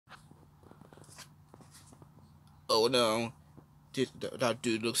Oh no, that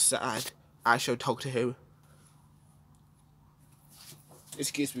dude looks sad. I shall talk to him.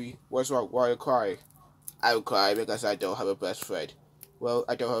 Excuse me, what's wrong? Why are you crying? I'm crying because I don't have a best friend. Well,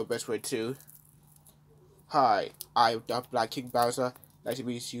 I don't have a best friend too. Hi, I'm Dark Black King Bowser. Nice to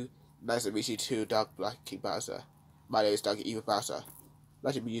meet you. Nice to meet you too, Dark Black King Bowser. My name is Dark Evil Bowser.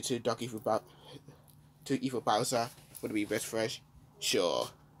 Nice to meet you too, Dark Evil Bowser. To Evil Bowser. Want to be best friends? Sure.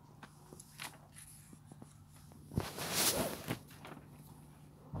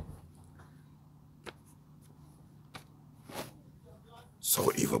 So,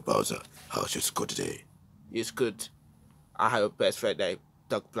 Evil Bowser, how's your school today? It's good. I have a best friend named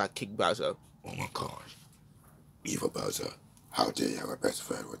Dark Black King Bowser. Oh my gosh. Evil Bowser, how dare you have a best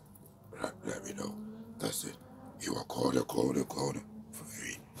friend with... Let me know. That's it. You are cloner for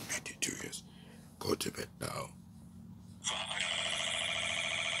 352 years. Go to bed now.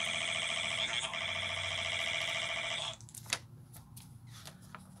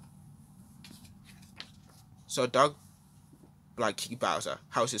 So, Dark Black King Bowser,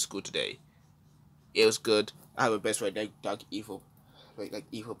 how's your school today? It was good. I have a best friend named Dark Evil. Like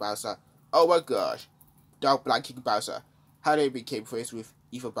Evil Bowser. Oh my gosh. Dark Black King Bowser. How they became friends with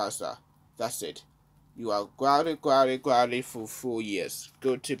Evil Bowser. That's it. You are grounded for 4 years.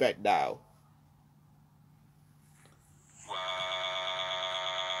 Go to bed now.